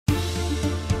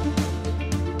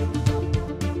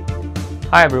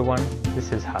Hi everyone,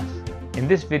 this is Has. In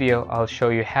this video, I'll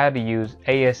show you how to use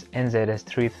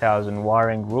NZS3000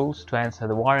 wiring rules to answer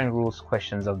the wiring rules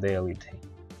questions of the LET.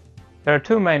 There are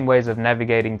two main ways of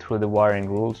navigating through the wiring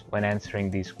rules when answering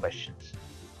these questions.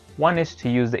 One is to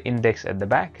use the index at the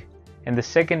back, and the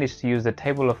second is to use the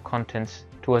table of contents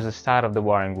towards the start of the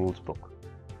wiring rules book.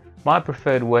 My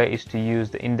preferred way is to use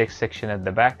the index section at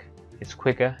the back. It's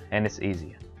quicker and it's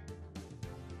easier.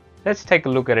 Let's take a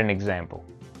look at an example.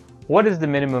 What is the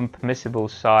minimum permissible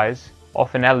size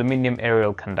of an aluminium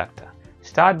aerial conductor?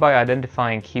 Start by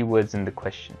identifying keywords in the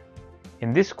question.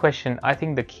 In this question, I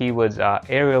think the keywords are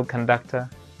aerial conductor,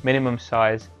 minimum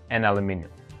size, and aluminium.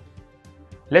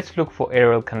 Let's look for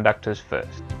aerial conductors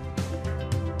first.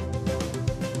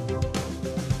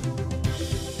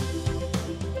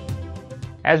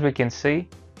 As we can see,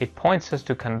 it points us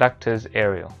to conductors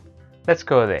aerial. Let's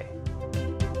go there.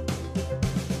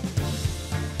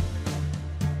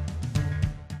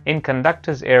 In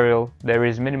conductors aerial, there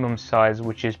is minimum size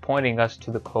which is pointing us to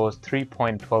the clause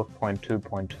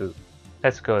 3.12.2.2.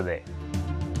 Let's go there.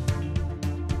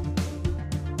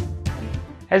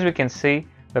 As we can see,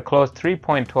 the clause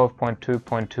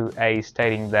 3.12.2.2a is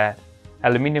stating that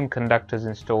aluminium conductors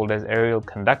installed as aerial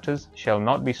conductors shall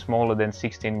not be smaller than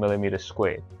 16 mm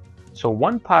squared. So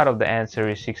one part of the answer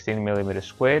is 16 mm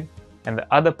squared, and the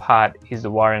other part is the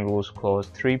wiring rules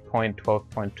clause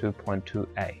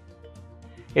 3.12.2.2a.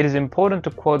 It is important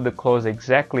to quote the clause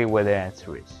exactly where the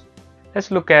answer is.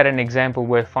 Let's look at an example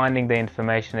where finding the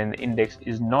information in the index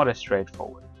is not as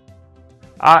straightforward.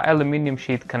 Are aluminium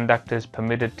sheath conductors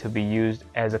permitted to be used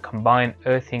as a combined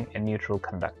earthing and neutral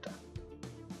conductor?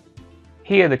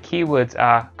 Here the keywords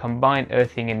are combined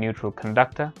earthing and neutral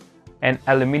conductor and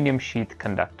aluminium sheath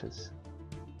conductors.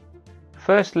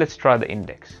 First, let's try the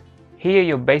index. Here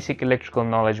your basic electrical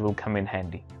knowledge will come in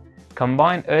handy.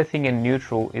 Combined earthing and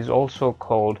neutral is also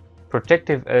called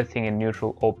protective earthing and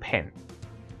neutral, or PEN.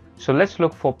 So let's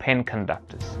look for PEN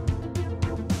conductors.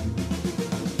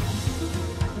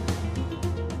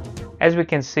 As we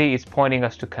can see, it's pointing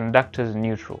us to conductors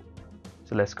neutral.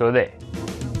 So let's go there.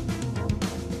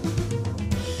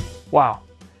 Wow,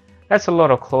 that's a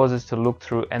lot of clauses to look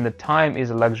through, and the time is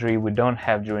a luxury we don't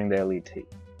have during the LET.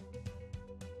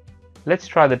 Let's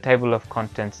try the table of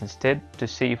contents instead to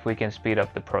see if we can speed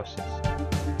up the process.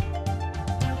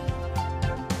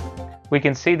 We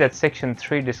can see that section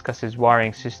 3 discusses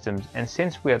wiring systems, and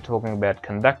since we are talking about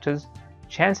conductors,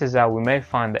 chances are we may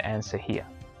find the answer here.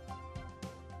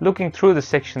 Looking through the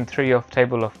section 3 of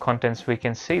table of contents, we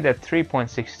can see that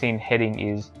 3.16 heading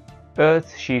is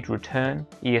Earth Sheet Return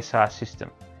ESR System.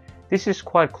 This is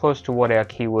quite close to what our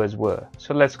keywords were,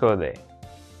 so let's go there.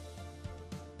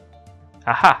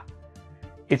 Aha!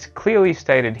 It's clearly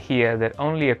stated here that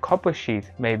only a copper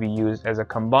sheath may be used as a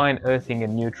combined earthing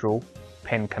and neutral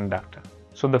PEN conductor.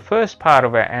 So the first part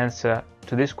of our answer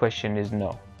to this question is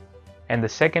no. And the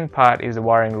second part is the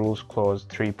wiring rules clause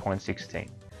 3.16.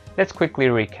 Let's quickly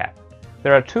recap.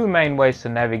 There are two main ways to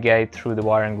navigate through the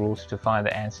wiring rules to find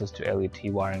the answers to LET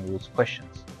wiring rules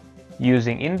questions: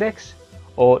 using index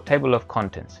or table of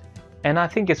contents. And I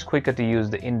think it's quicker to use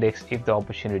the index if the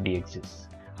opportunity exists.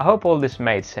 I hope all this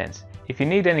made sense. If you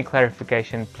need any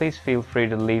clarification, please feel free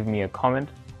to leave me a comment,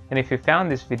 and if you found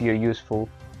this video useful,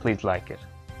 please like it.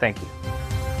 Thank you.